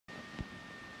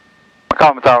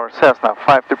McCollum Tower, Cessna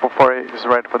 5448 is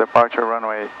ready for departure,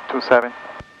 runway 27.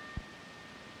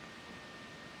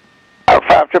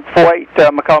 5448,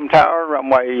 McCollum Tower,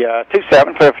 runway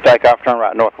 27, clear for takeoff, turn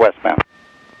right northwestbound.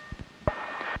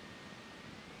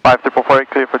 5448,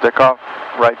 clear for takeoff,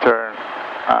 right turn,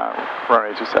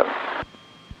 runway 27.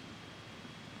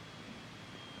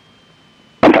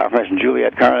 Confirmation,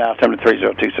 Juliet, current altimeter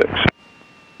 3026.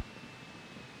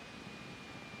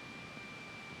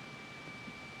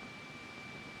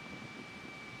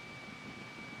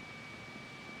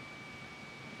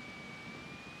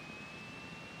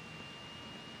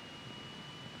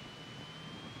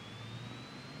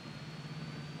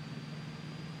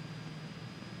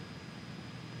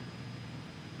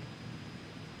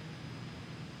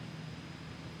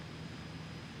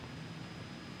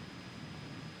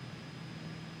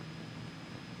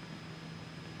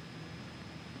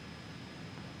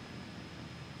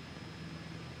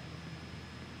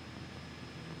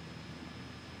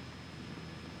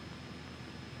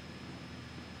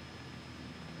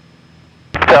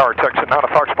 Tower, Texas 9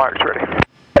 Fox Mike's ready.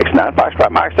 Texas 9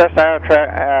 Foxtrot Mike, that's now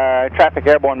traffic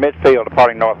airborne midfield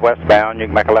departing northwestbound. You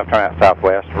can make a left turn out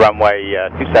southwest, runway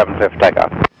 27, clear for takeoff.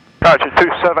 Roger,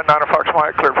 27 9 Fox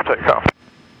Mike, clear for takeoff.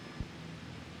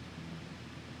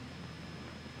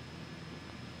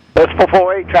 That's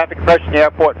 448, traffic approaching the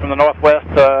airport from the northwest.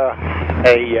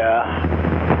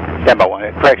 Standby one.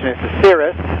 Correction, this is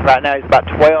Cirrus. Right now he's about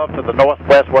 12 to the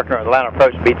northwest, working on Atlanta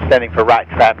approach speed, descending for right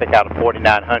traffic out of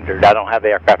 4900. I don't have the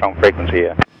aircraft on frequency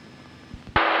yet.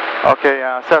 Okay,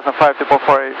 Cessna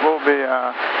 5448,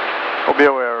 we'll be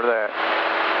aware of that.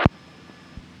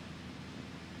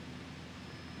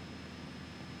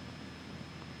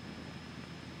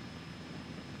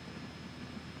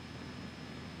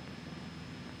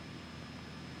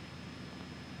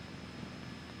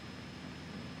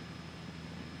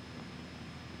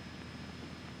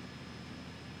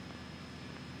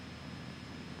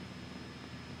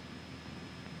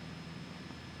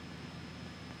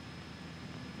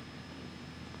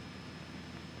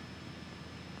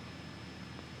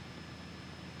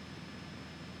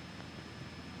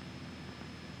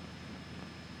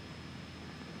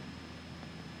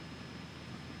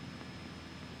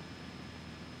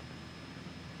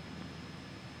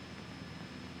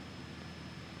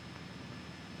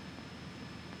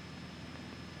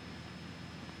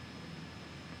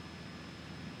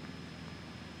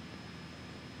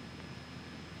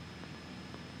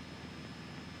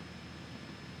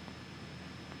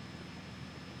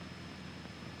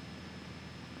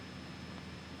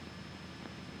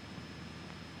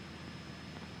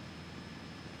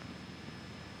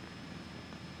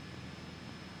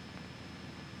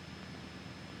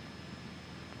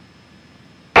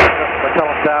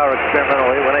 McCollum Tower,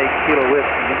 experimental 818 Kilo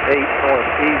Whiskey 8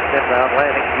 northeast, inbound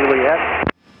landing, Juliet.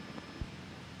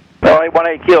 Well,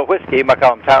 818 Kilo Whiskey,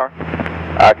 McCollum Tower.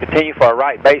 Continue for a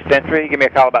right base entry. Give me a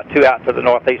call about 2 out to the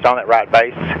northeast on that right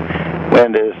base.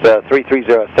 Wind is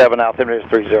 3307, altimeter is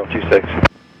 3026.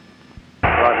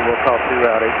 Roger, we'll call 2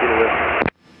 out, 8 Kilo Whiskey.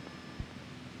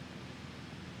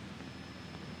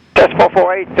 That's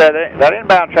 448, that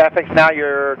inbound traffic's now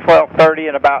you're 1230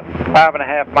 and about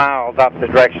 5.5 miles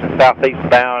opposite direction, southeast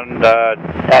bound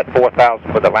at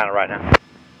 4000 with Atlanta right now.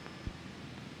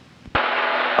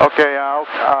 Okay,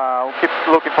 I'll keep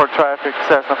looking for traffic,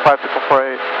 Cessna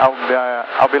 5448,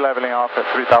 I'll be leveling off at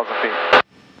 3000 feet.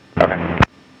 Okay.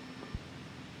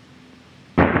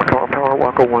 McCollum Tower,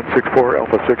 Waco 164,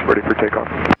 Alpha 6, ready for takeoff.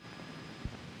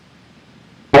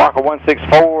 Waco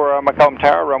 164, McCollum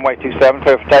Tower, runway 27,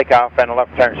 clear for takeoff and a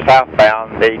left turn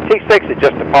southbound. The T6 that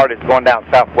just departed is going down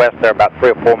southwest there about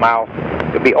 3 or 4 miles.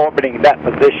 He'll be orbiting that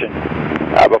position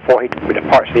before he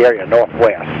departs the area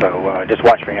northwest, so just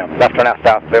watch for him. Left turn out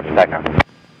south, clear for takeoff.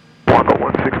 Waco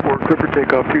 164, clear for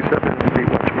takeoff, 27, be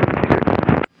watching you,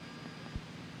 T6.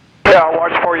 Yeah, I'll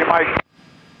watch for you, Mike.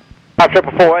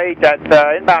 5448,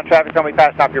 that inbound traffic's going to be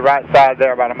passing off your right side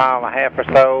there about 1.5 miles or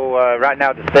so. Right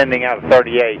now descending out of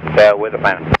 38 with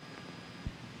Atlanta.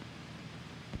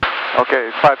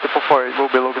 Okay, 5448, we'll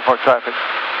be looking for traffic.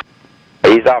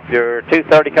 He's off your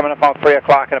 230 coming up on 3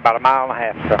 o'clock in about 1.5 miles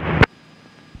or so.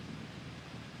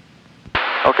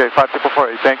 Okay,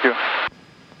 5448, thank you.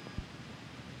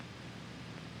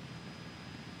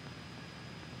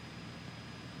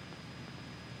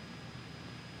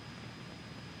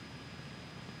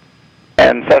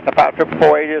 And Cessna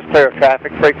 5448 is clear of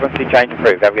traffic, frequency change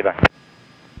approved. Have a good day.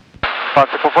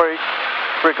 5448,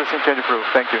 frequency change approved.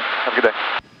 Thank you. Have a good day.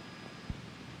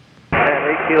 And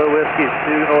 8 Kilo Whiskey is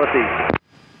 2 northeast.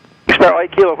 Sparrow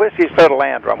 8 Kilo Whiskey is clear to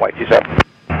land, runway 27.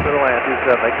 Clear to land,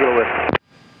 27, 8 Kilo Whiskey.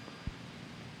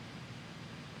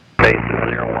 Base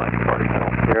 01,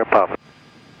 Cartersville. Sierra Papa.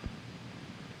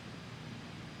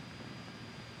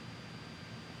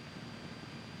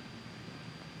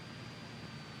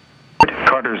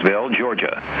 Cartersville,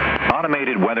 Georgia.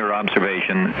 Automated weather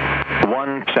observation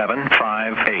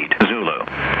 1758 Zulu.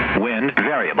 Wind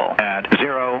variable at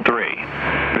 03.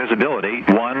 Visibility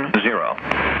 10.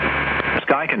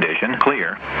 Sky condition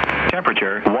clear.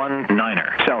 Temperature 19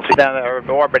 Celsius. Down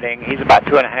there orbiting, he's about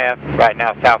 2.5 right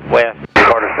now southwest.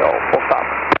 Cartersville, full stop.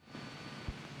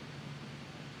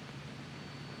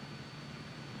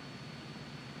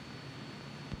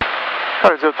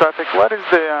 Cartersville traffic, what is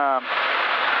the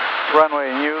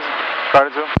runway in use,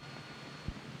 Cartersville?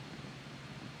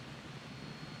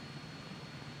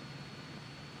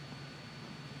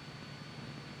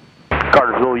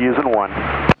 Cartersville using 1.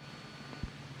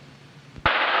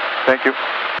 Thank you.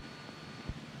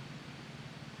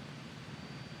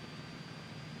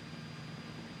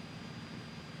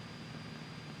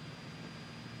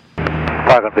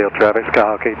 Falconville traffic,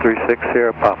 Skyhawk 836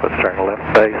 Sierra Papa, starting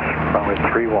left base, runway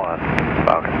 31,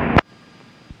 Falcon.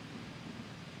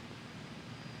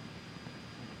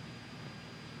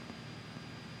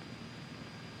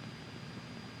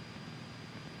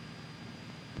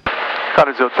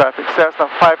 Cartersville traffic, Cessna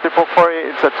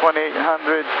 5448, it's at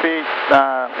 2800 feet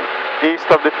east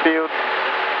of the field.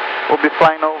 We'll be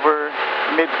flying over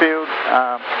midfield,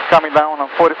 coming down on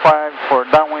 45 for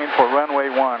downwind for runway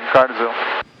 1, Cartersville.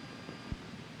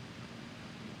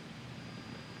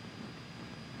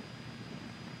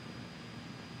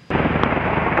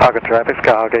 Falcon traffic,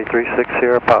 Skyhawk 836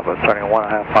 Sierra Papa, starting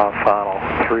 1.5 miles final,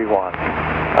 31,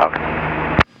 Falcon.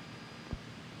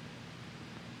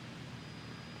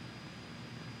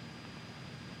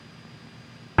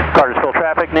 Cartersville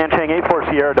traffic, Nanchang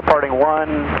 84 Sierra departing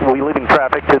 1, we'll be leaving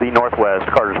traffic to the northwest,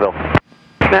 Cartersville.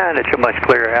 And it's much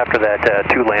clearer after that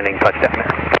 2 landing touchdown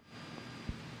there.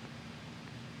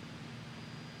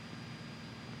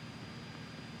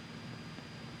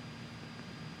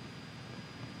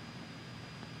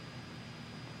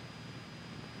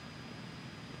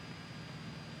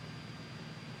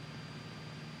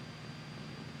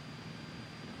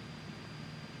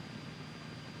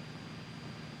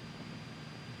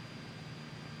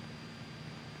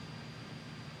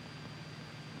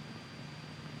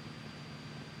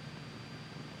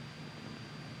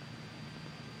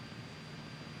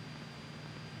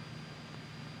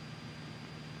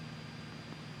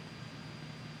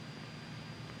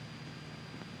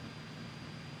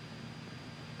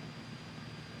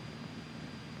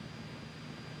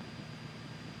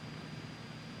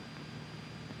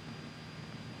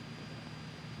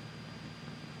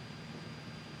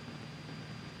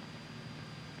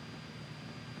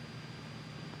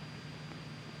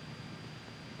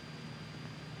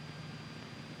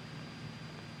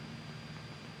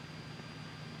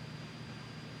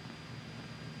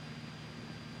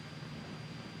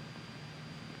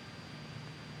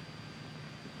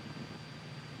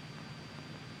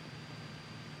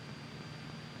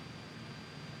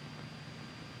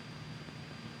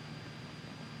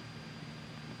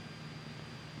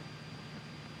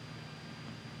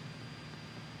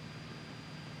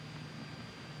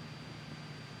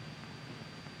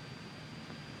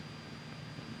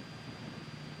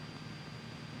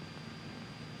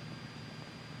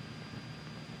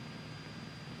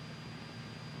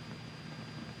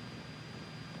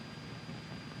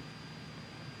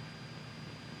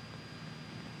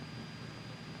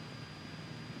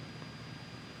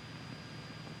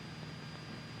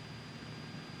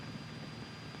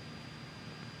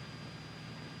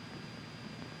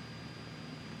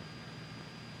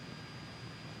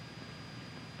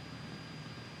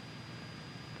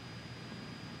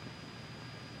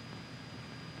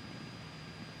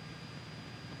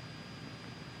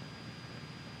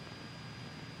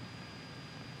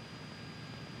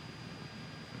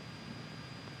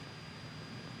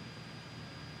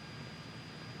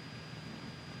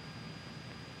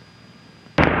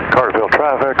 Cartersville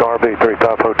traffic,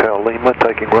 RB35 Hotel Lima,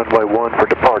 taking runway 1 for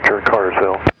departure in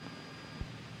Cartersville.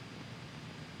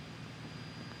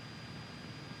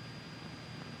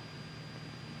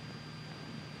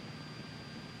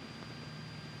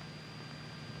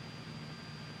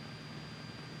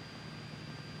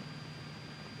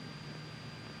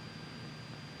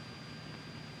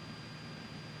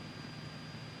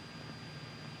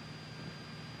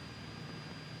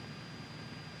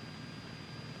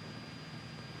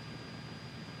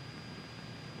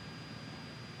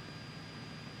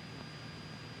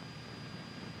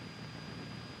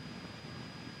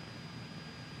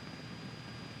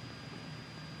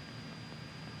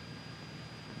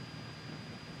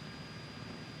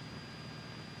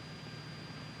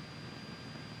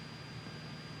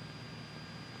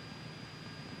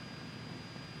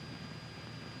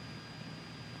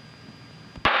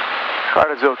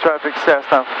 Cartersville traffic,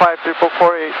 Cessna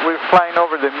 5448. We're flying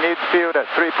over the midfield at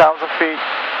 3,000 feet.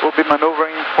 We'll be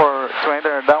maneuvering to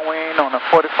enter a downwind on a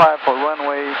 45 for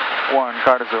runway 1,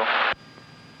 Cartersville.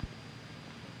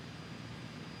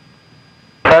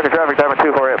 Traffic, Diamond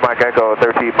 248, Mike Echo,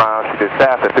 13 miles to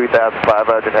south at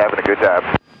 3,500, having a good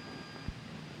time.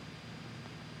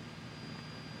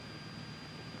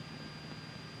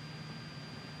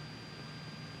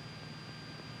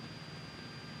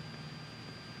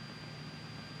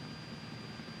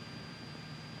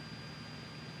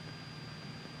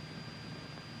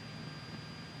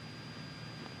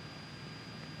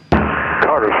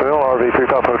 Cartersville, RV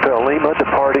 35 Hotel Lima,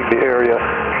 departing the area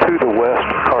to the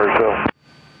west, Cartersville.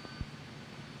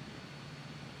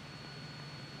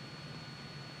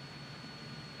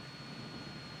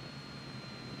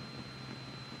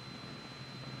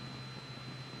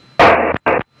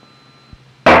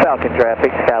 Falcon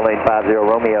traffic, Skylane 50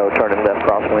 Romeo, turning left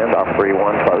crosswind off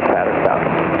 31, close pattern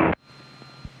south.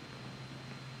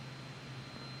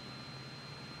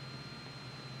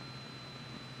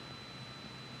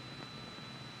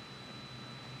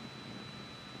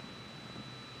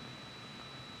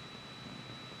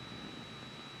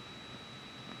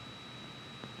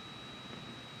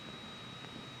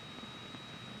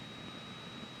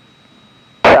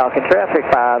 Falcon traffic,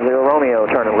 50 Romeo,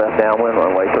 turning left downwind,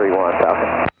 runway 31,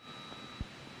 Falcon.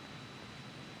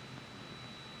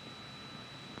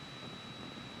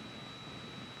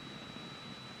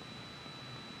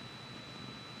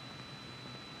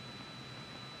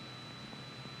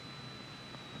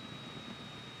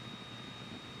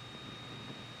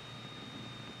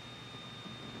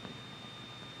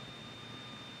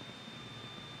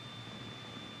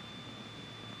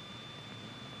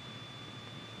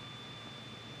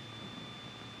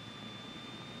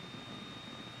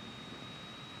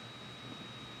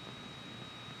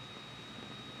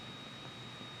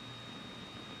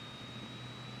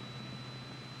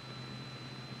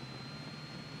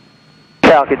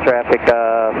 Falcon traffic,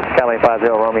 Skylane 50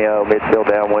 Romeo, midfield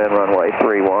downwind, runway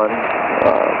 31,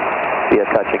 via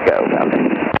touch and go,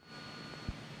 Falcon.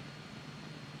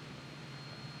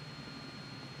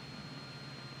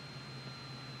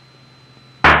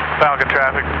 Falcon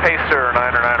traffic, Pacer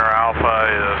 9er Alpha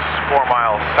is 4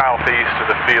 miles southeast of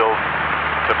the field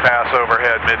to pass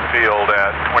overhead midfield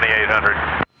at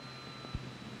 2800.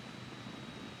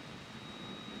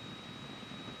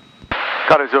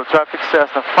 Cartersville traffic,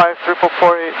 Cessna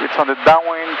 5448. It's on the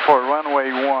downwind for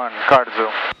runway 1,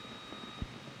 Cartersville.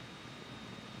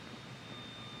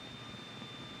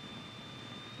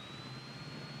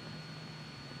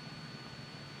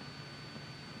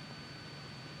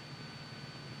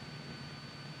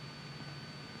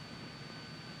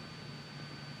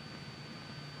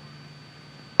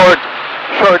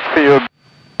 Short field.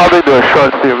 How do they do a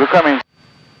short field? We're coming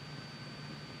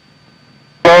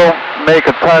slow, make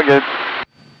a target.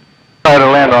 Try to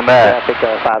land on that.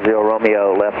 Traffic 50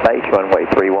 Romeo, left base, runway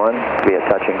 31, via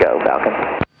touch and go, Falcon.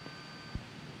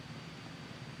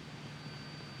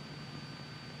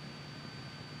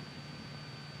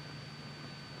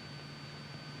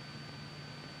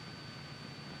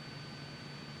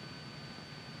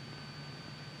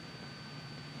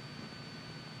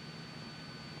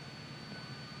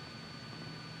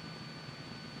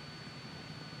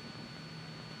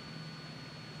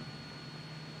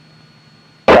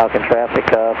 Falcon traffic,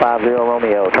 50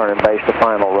 Romeo, turning base to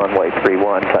final, runway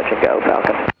 31, touch and go,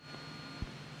 Falcon.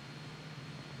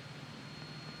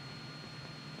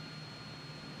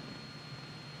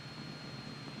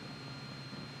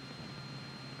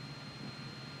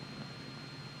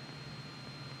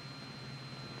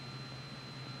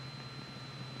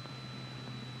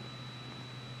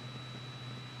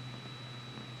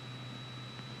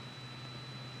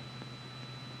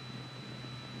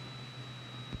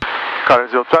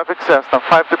 Cartersville traffic, Cessna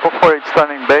 5448,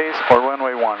 starting base for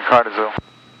runway 1, Cartersville.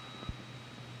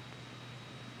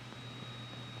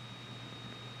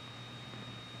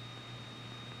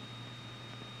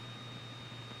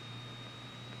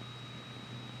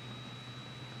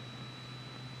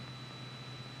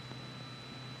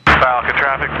 Falcon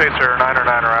traffic, Pacer 9er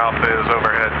Alpha is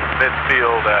overhead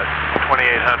midfield at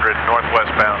 2800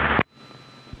 northwest bound.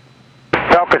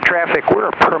 Falcon traffic, we're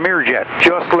a Premier Jet,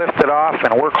 just lifted off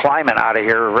and we're climbing out of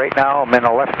here. Right now I'm in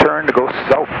a left turn to go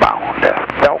southbound,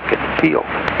 Falcon Field.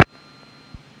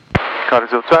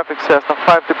 Cartersville traffic, Cessna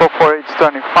 5448,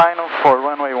 starting final for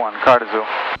runway 1, Cartersville.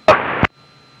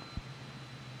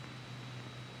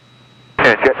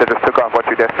 And jet that just took off, what's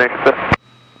your destination, sir?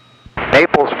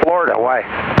 Naples, Florida, why?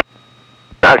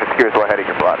 I was just curious what heading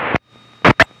you brought.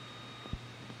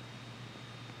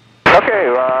 Okay,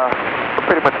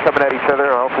 pretty much coming at each other.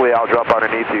 Hopefully I'll drop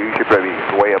underneath you. You should probably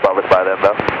be way above us by then,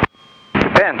 though.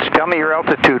 Depends. Tell me your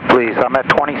altitude, please. I'm at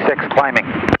 26 climbing.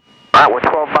 All right, we're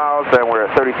 12 miles, and we're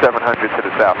at 3,700 to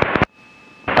the south.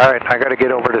 All right, I got to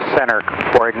get over to center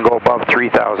before I can go above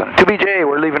 3,000. 2BJ,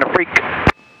 we're leaving a freak.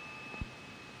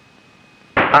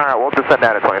 All right, we'll descend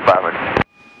down to 2,500.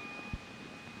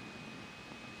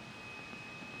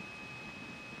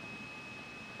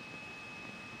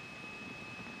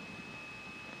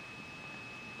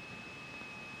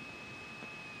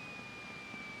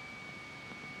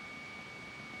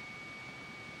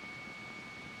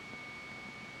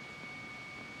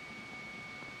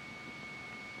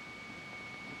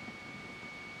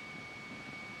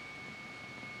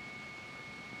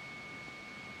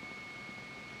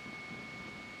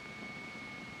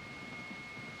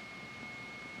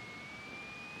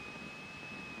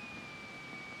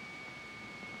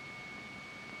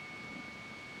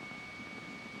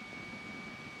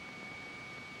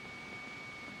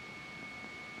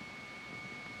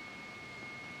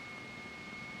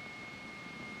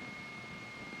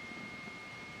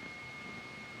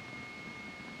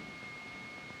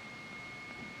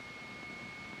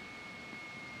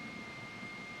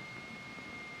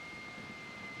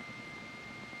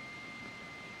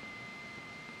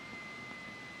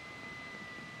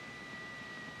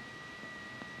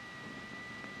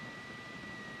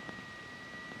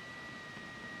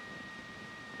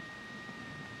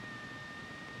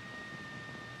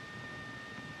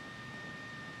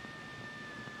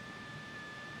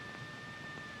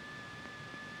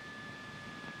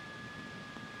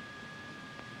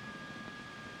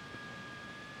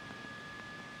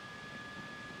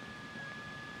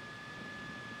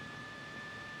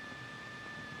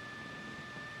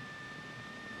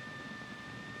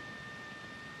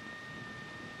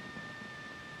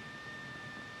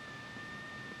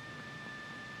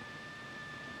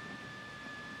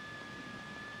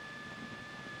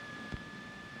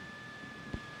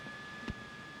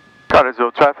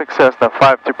 Cardizo traffic, Cessna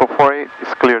 5448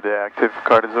 is clear the active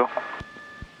Cardizo.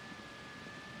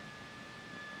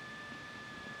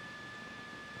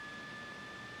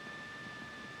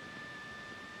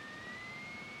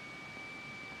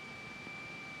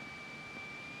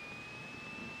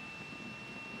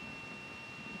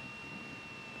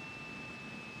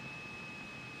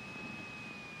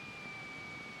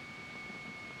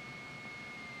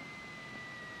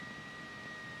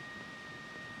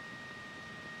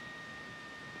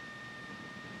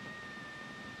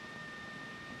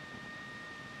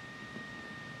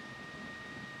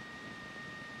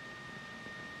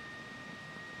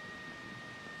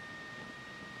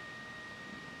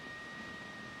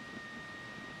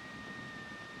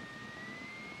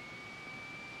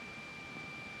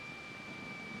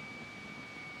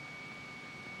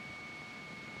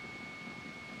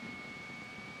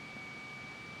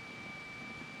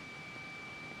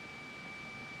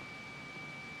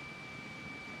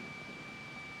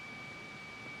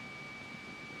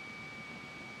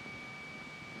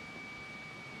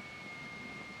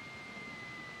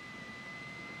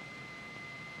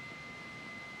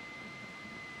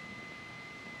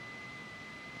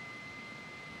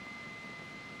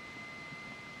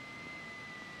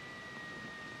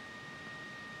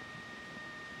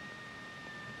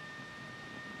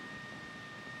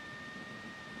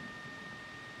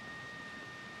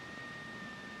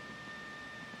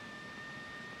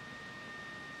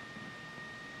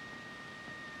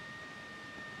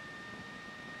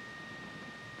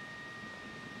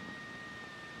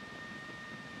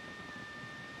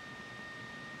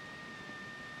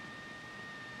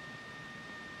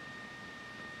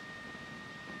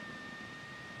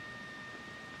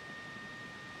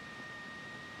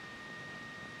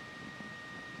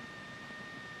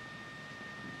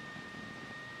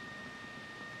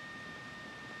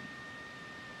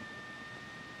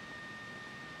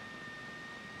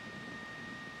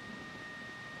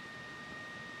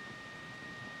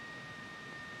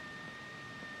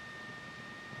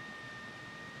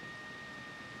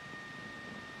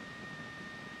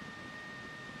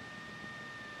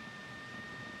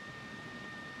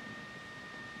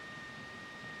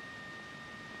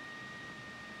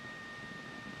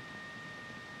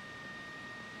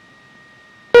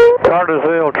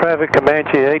 Cartersville traffic,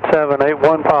 Comanche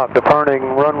 8781 Pop, departing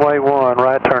runway 1,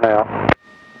 right turnout.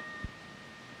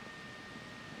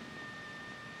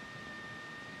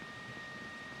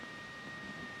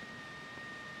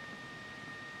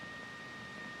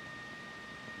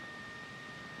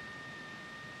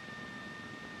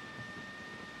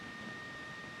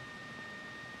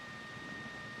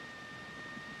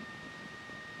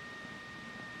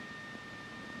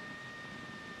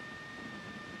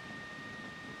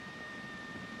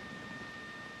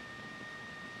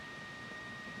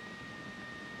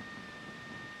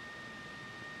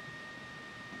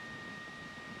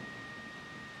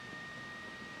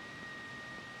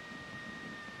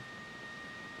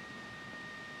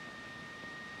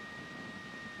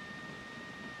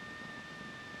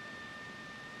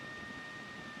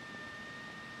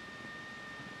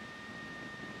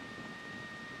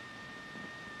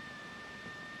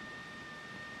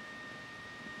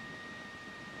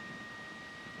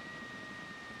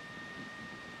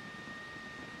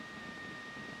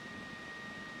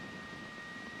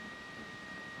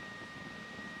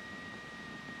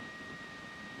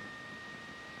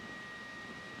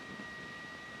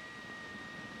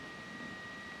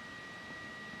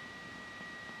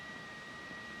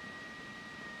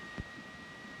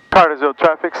 Cartersville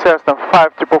traffic, Cessna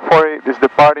 5448 is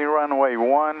departing runway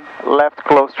 1, left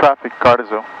close traffic,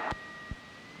 Cartersville.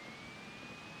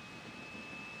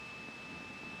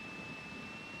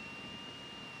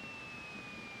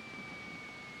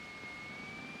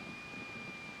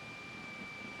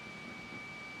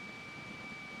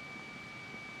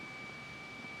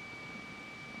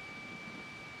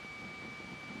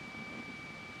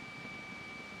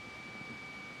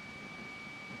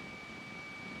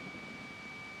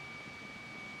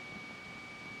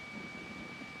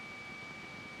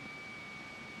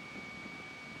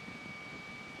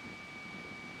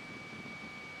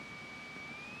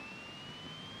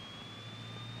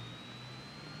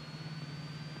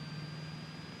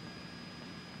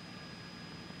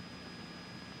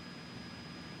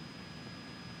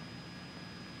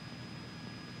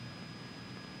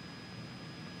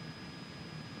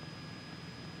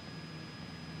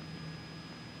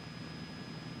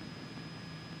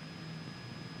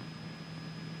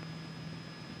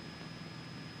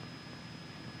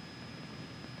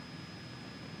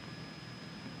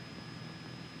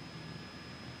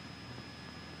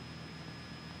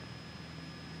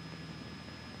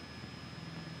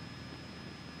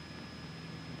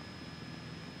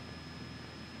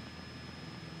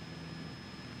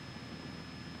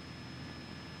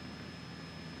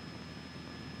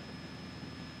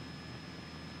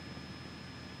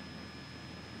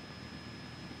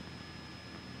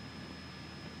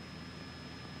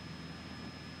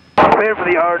 Clear for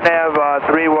the RNAV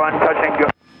 31, touch and go.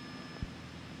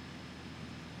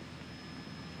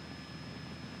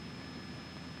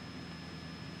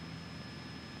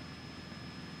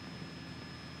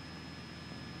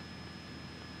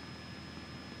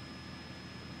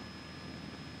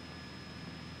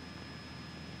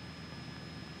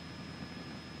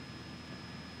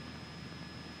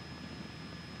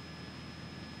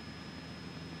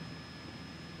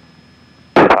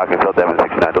 Talking Phil Devon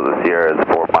 69 to the Sierra is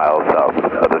 4 miles south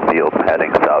of the field, heading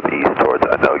southeast towards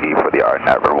Anogi for the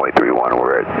RNAV runway 31.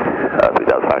 We're at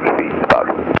 3,500 feet.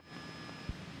 Falcon.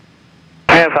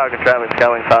 And Falcon traffic,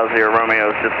 Scaling 50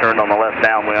 Romeo has just turned on the left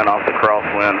downwind off the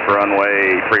crosswind for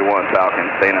runway 31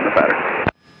 Falcon, staying in the pattern.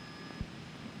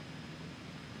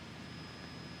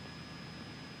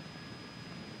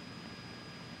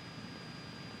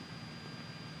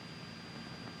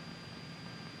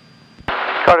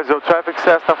 Cartersville traffic,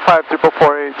 Cessna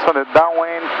 5448 on the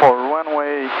downwind for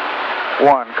runway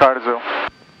 1, Cartersville.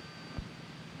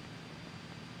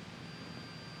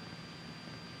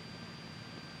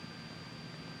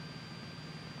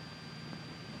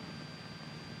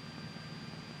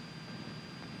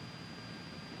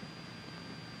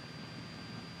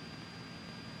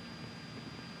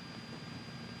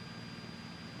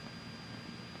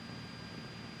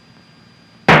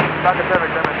 Falcon traffic,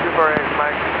 Diamond 248,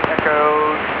 Mike,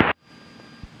 Echo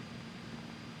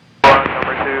 1,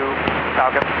 number 2,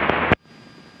 Falcon.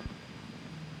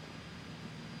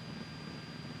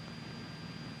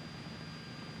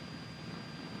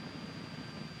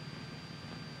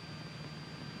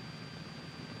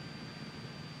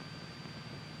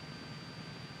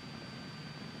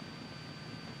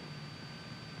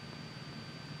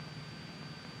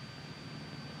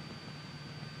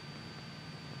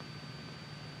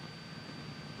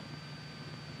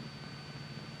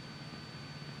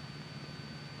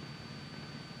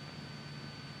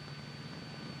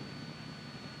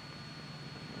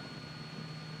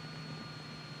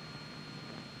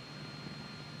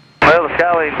 Well, the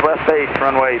Skylines west base,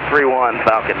 runway 31,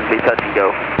 Falcon, be touch and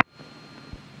go.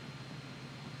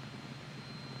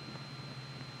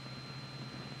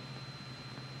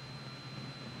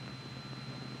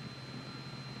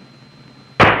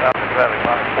 Falcon traffic,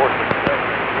 line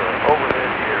 467,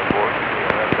 overhead the airport,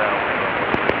 left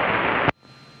downwind.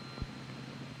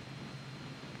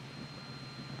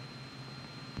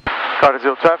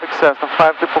 Cartersville traffic, Cessna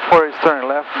 5448 is turning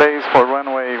left base for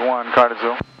runway 1,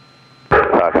 Cartersville.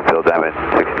 Falcon Phil Devon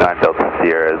 69 Delta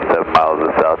Sierra is 7 miles to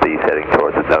the southeast, heading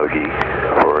towards Anogi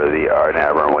for the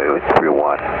RNAV runway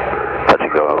 31. Touch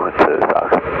and go over to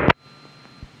Falcon.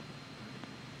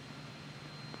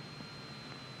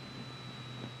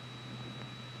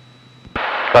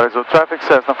 Cartersville traffic,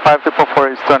 Cessna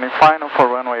 5448 is turning final for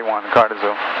runway 1,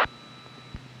 Cartersville.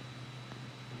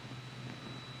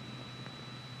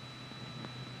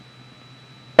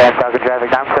 And Falcon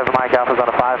traffic, 97 Mike Alpha's on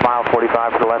a 5 mile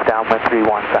 45 for the left downwind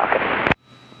 31 Falcon.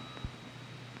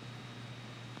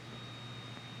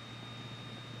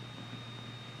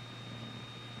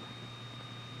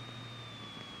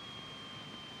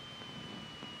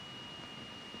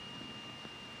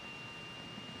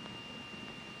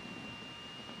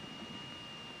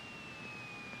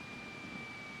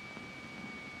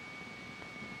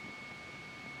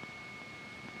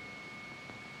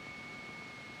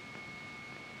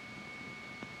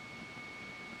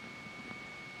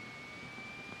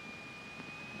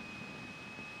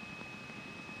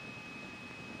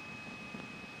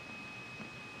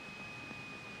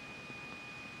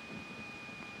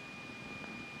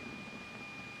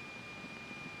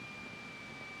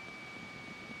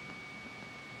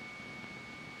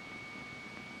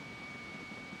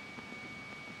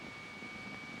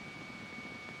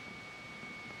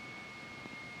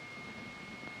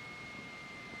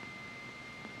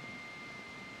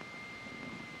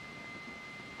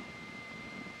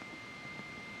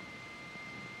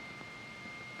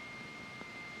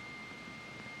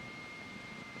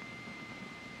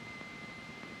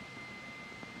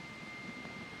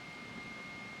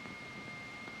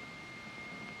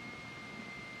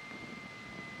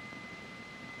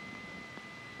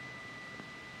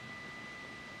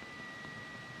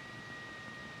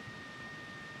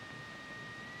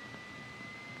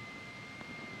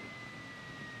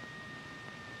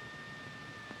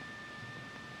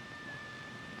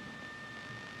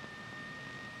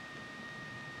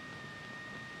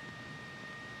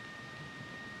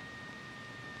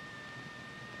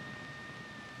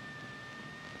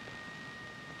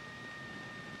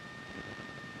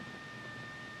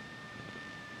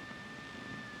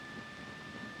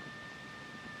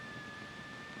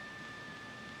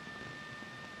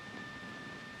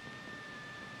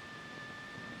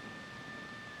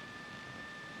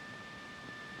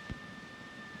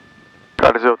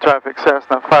 Cartersville traffic,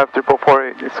 Cessna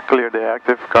 54448 is clear, the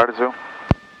active, Cartersville.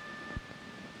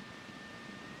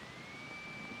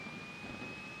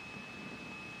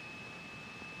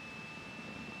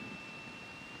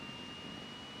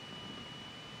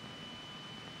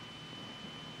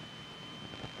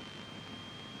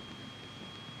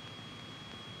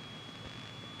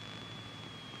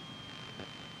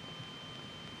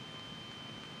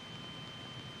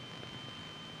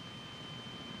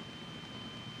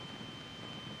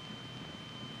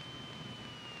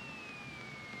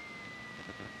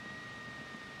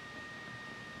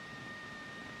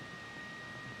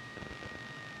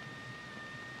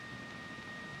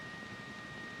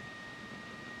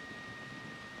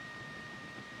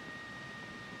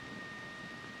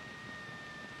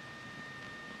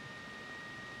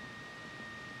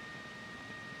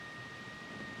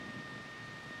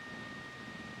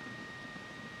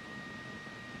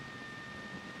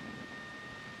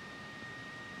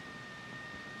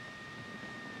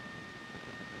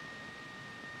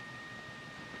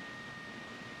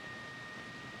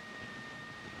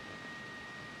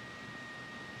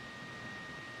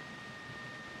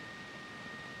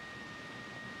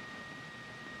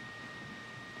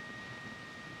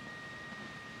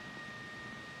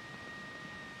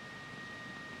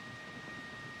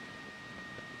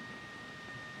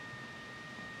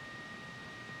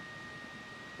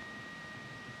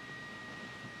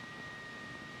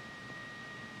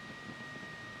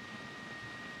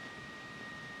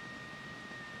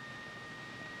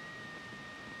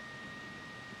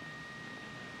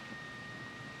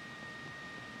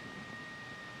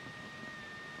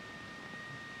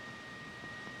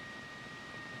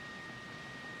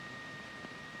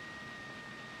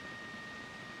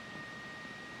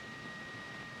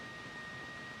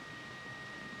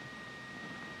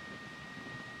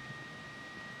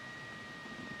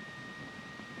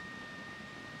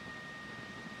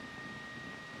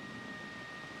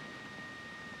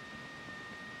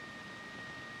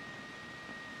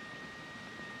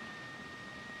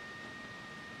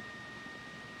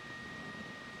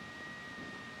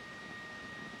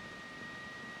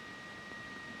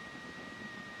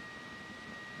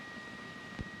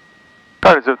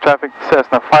 Cartersville traffic,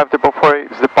 Cessna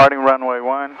 54448 is departing runway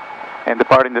 1 and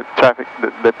departing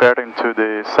to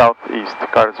the southeast,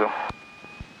 Cartersville.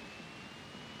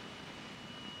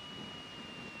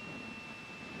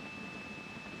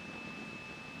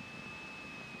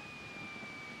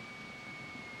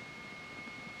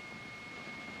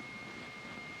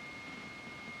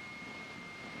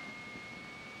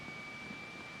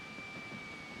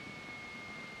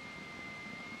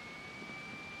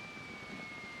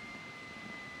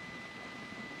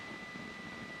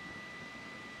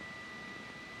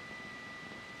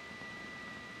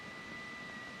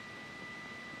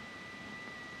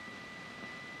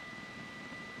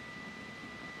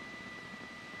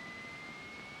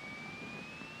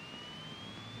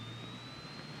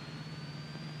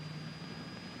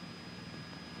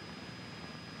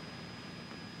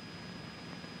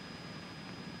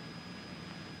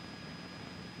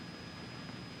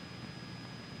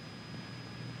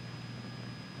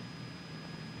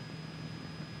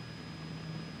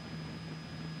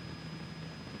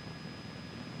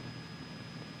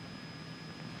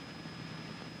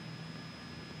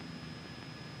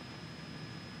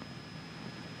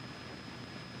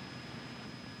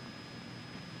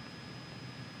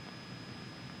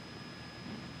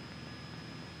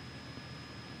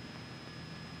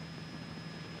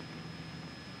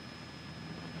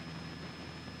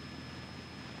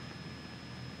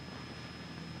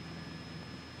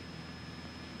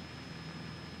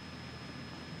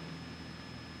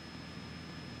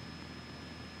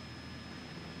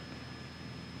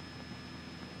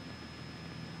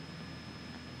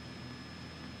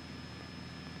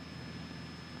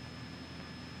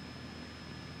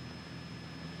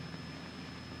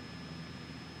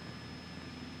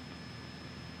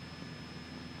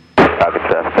 Falcon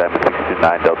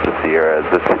 769 Delta Sierra,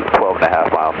 this is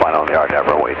 12.5 mile final on the RNAV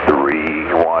runway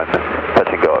 31, touch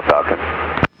and go at Falcon.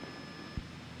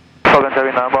 Falcon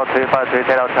 79, about 353,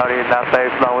 take out Charlie, left base,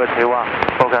 runway 31,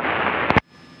 Falcon.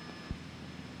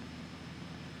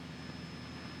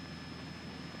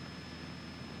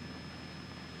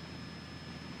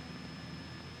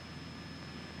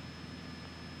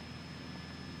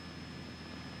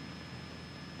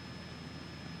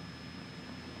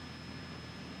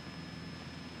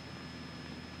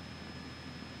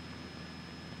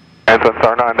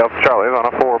 SSR 9 Delta Charlie is on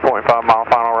a 4.5 mile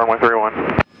final, runway 31.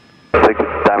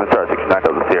 Diamond Star 69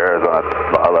 Delta Sierra is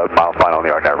on a 11 mile final on the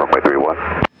RNAV runway 31.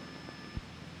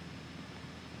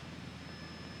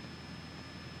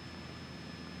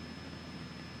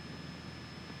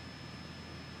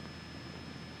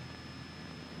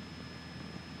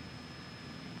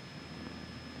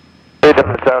 3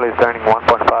 Charlie is turning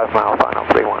 1.5 mile, final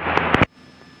 31.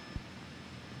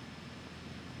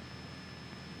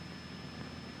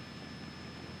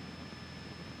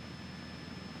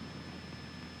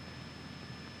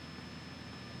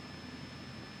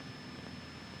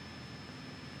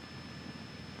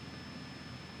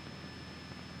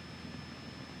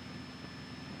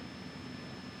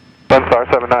 Sunstar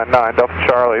 799, Delta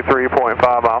Charlie,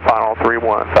 3.5 mile, final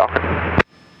 31, Falcon.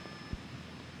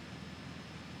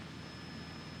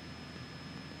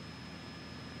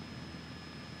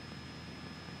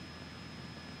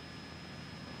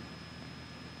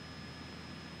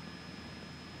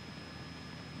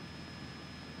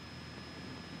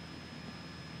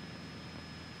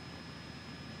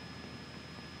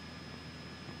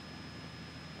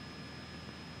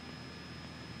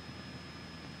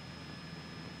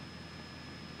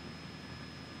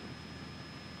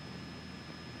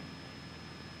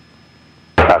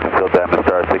 Falcon Field Diamond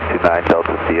Star 629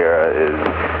 Delta Sierra is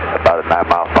about a 9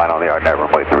 mile final on the ARNet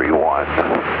runway 31.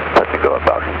 Touch and go at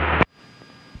Falcon.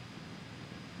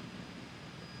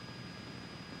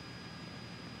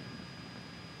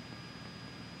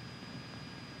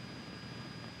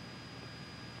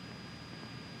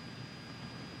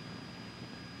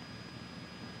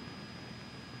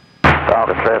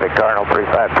 Falcon traffic, Cardinal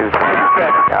 352.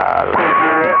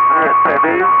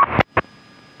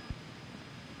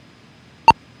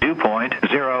 Dew point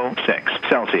 06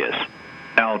 Celsius.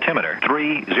 Altimeter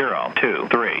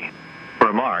 3023.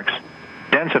 Remarks.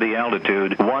 Density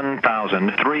altitude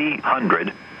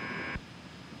 1,300.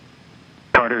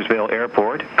 Cartersville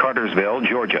Airport, Cartersville,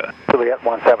 Georgia. Juliet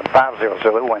 1750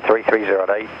 Zulu, wind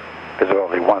 3308.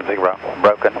 Visibility 10,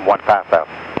 broken 15000.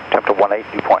 Temperature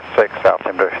 18, dew point 6,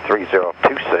 altimeter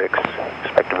 3026.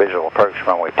 Expect a visual approach,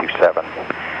 runway 27.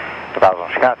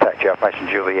 Advise contact you, Alpha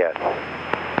Juliet.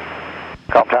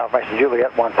 Call Tower Alpha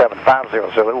Juliet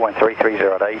 1750 Zulu, wind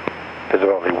 3308.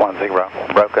 Visibility 10,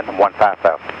 broken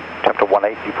 15000. Temperature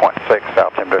 18, dew point 6,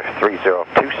 altimeter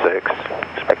 3026.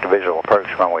 Expect a visual approach,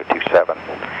 runway 27.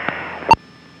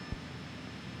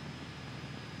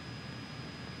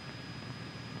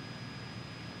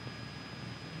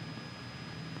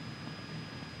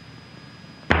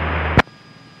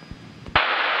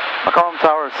 Macomb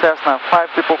Tower, Cessna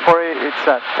 5448, it's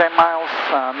at 10 miles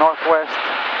northwest,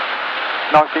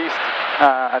 northeast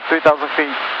at 3,000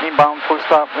 feet, inbound, full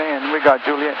stop, and we got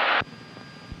Juliet.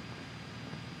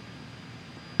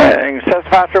 Cessna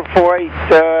 5448,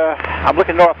 I'm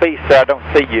looking northeast, I don't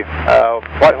see you.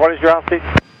 What is your altitude?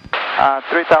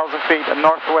 3,000 feet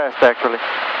northwest, actually,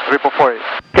 3448.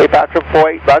 Okay,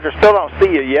 5448, Roger, still don't see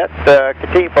you yet.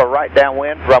 Continue for a right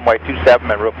downwind, runway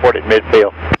 27 and report at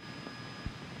midfield.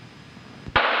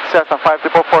 Cessna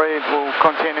 5448 will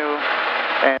continue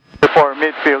and report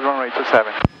midfield runway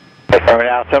 27. All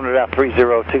right, altimeter about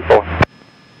 3024.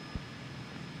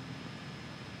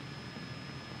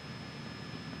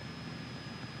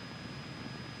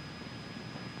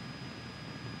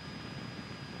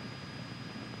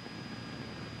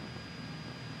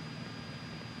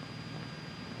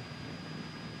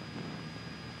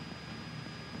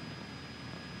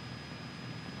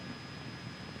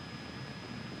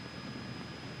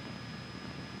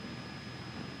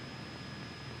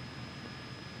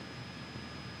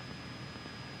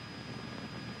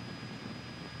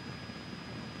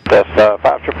 That's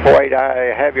 5448.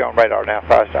 I have you on radar now.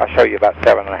 I'll show you about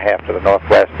 7.5 to the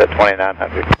northwest at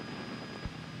 2900.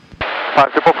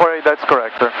 5448, that's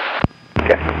correct, sir.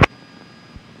 Okay.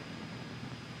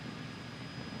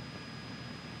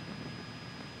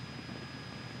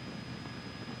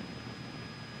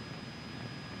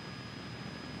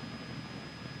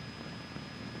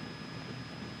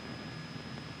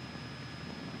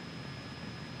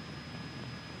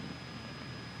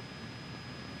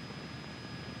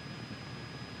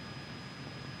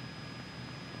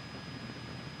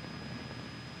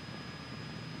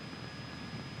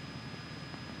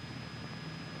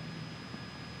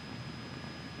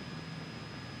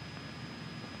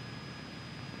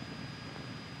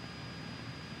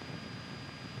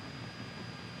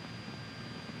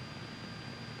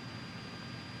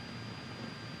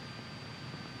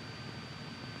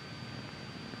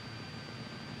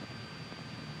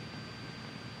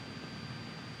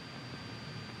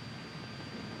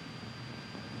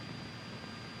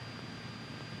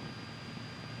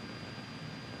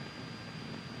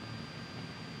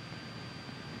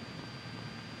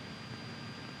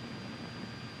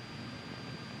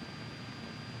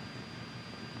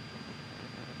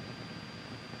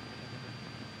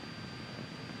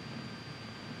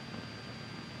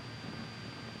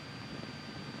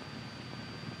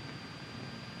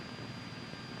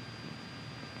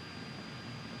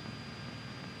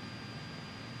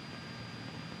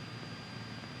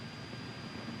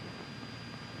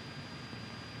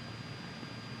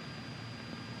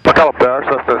 Column Tower,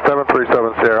 Cessna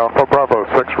 737 Sierra Alpha, Bravo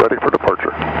 6, ready for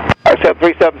departure.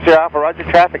 737 Sierra Alpha, roger,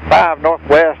 traffic 5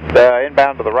 northwest,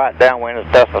 inbound to the right downwind is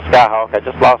Cessna Skyhawk. I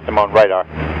just lost him on radar.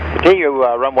 Continue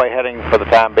runway heading for the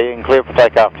time being, clear for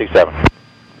takeoff 27.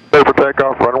 Clear for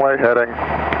takeoff, runway heading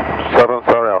 7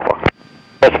 Sierra Alpha.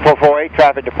 Cessna 448,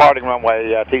 traffic departing runway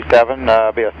 27,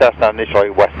 via Cessna initially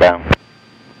westbound.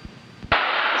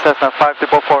 Cessna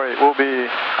 5448,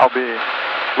 I'll be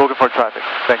looking for traffic.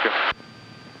 Thank you.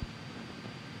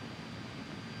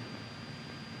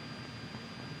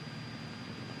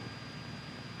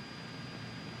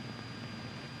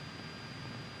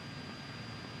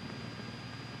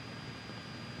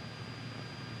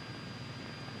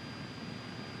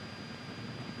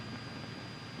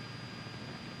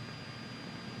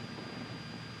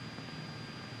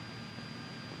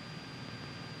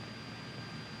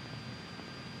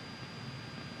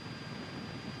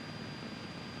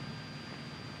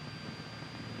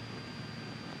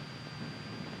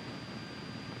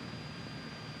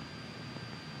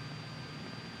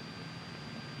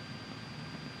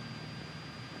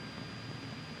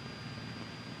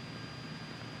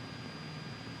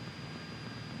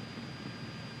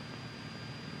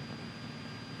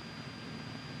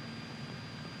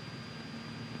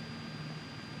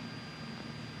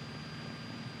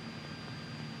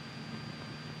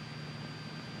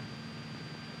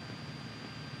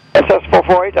 SS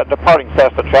 448, departing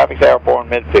Cessna, traffic's airborne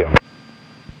midfield.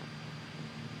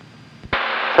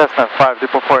 Cessna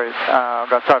 5448,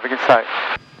 got traffic in sight.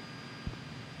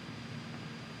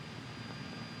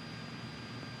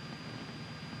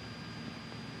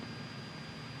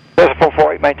 Cessna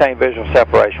 448, maintain visual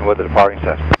separation with the departing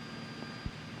Cessna.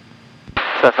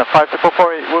 Cessna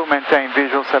 5448 will maintain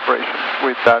visual separation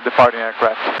with departing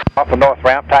aircraft. Off the north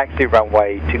ramp, taxi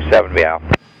runway 27 be out.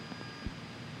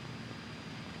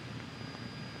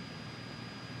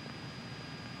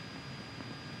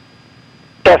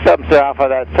 Cessna 7 Sierra Alpha,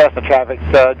 that Cessna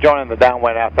traffic's joining the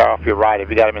downwind out there off your right. Have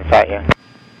you got him in sight yet?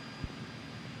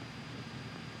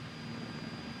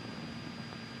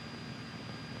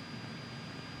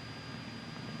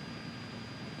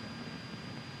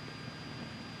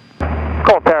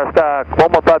 Column Tower, stock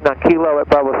 1159 Kilo at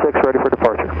Bravo 6, ready for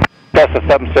departure. Cessna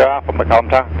 7 Sierra Alpha, McCollum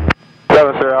Tower.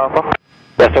 7 Sierra Alpha.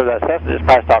 Yes, sir, that Cessna just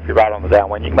passed off your right on the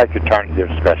downwind. You can make your turn at your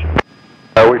discretion.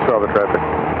 We saw the traffic.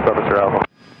 7 Sierra Alpha.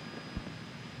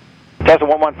 Cessna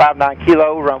 1159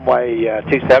 Kilo, runway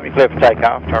 27, clear for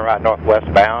takeoff, turn right northwest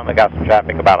bound. I got some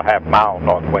traffic about a half mile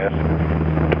northwest,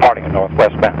 departing in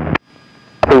northwest bound.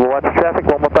 We will watch the traffic,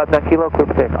 1159 Kilo, clear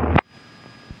for takeoff.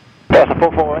 Cessna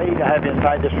 448, I have you in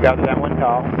sight, disregard the downwind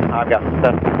call. I've got some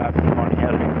Cessna traffic departing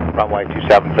heading, runway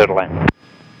 27, clear to land.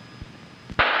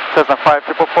 Cessna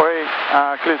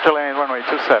 5448, clear to land, runway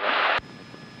 27.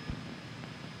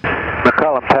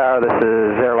 McCollum Tower, this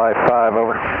is Airline 5,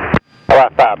 over.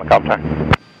 Airline 5, McCollum Tower.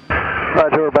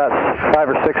 Roger, we're about 5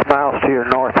 or 6 miles to your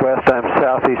northwest. I'm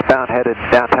southeastbound, headed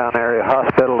downtown area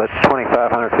hospital at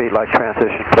 2,500 feet, like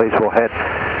transition, please. We'll head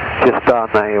just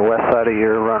on the west side of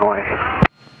your runway.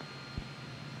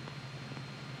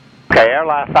 Okay,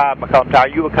 Airline 5, McCollum Tower,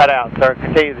 you will cut out, sir.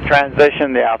 Continue the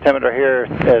transition. The altimeter here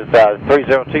is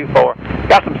 3024.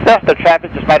 Got some Cessna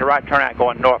traffic, just made a right turn out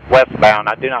going northwest bound.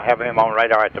 I do not have him on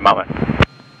radar at the moment.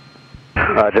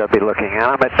 Roger, I'll be looking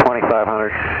at him at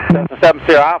 2,500. Cessna 7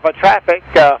 Sierra Alpha, traffic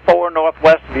 4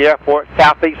 northwest of the airport,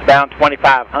 southeast bound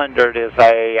 2,500 is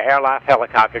a airlife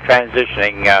helicopter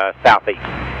transitioning southeast.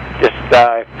 Just,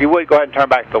 if you would, go ahead and turn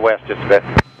back to the west just a bit.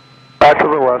 Back to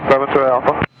the west, 7 Sierra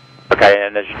Alpha. Okay,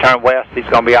 and as you turn west, he's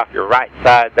going to be off your right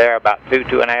side there, about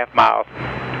 2.5 miles,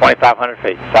 2,500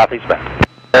 feet, southeast bound.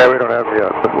 Yeah, we don't have him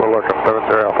yet, but we'll look at 7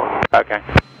 Sierra Alpha. Okay.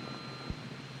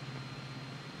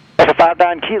 Cessna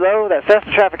 59 Kilo, that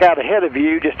Cessna traffic out ahead of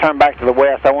you, just turn back to the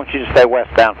west. I want you to stay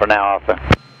westbound for now also.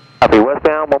 I'll be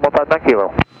westbound, 1159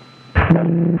 Kilo.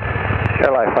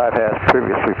 Airline 5 has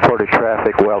previously reported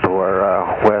traffic well to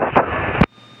our west.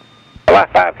 Airline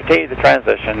 5, continue the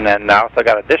transition, and I also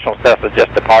got additional Cessna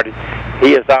just departed.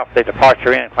 He is off the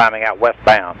departure end, climbing out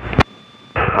westbound.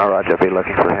 All right, I'll be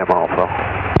looking for him also.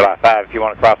 Airline 5, if you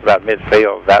want to cross about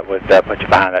midfield, that would put you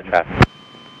behind that traffic.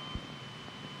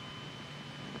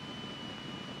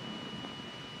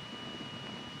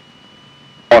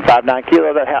 One 59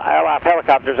 Kilo, that airline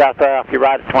helicopter's out there off your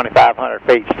right at 2,500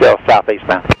 feet, still southeast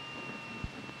bound.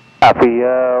 Copy,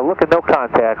 looking no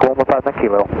contact, 1159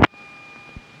 Kilo.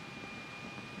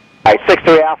 All right,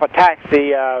 63 Alpha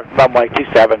taxi, runway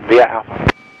 27 via Alpha.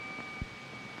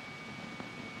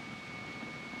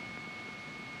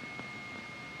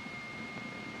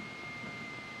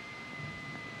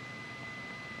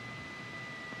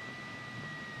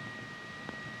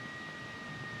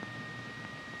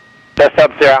 That's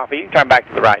sub Sierra Alpha. You can turn back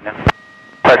to the right now.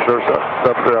 Taxi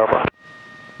sub Sierra Alpha.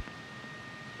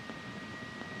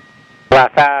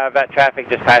 Flight 5, that traffic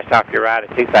just passed off your right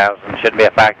at 2000. Shouldn't be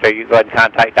a factor. You go ahead and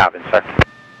contact Dobbins, sir.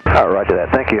 All right, roger that.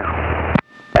 Thank you.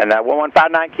 And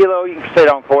 1159 kilo, you can proceed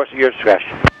on course at your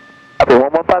discretion. Copy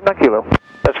 1159 kilo.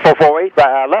 That's 448,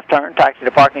 left turn, taxi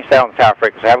to parking, stay on the tower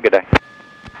frequency. Have a good day.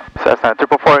 Cessna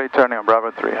 448, turning on Bravo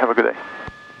 3. Have a good day.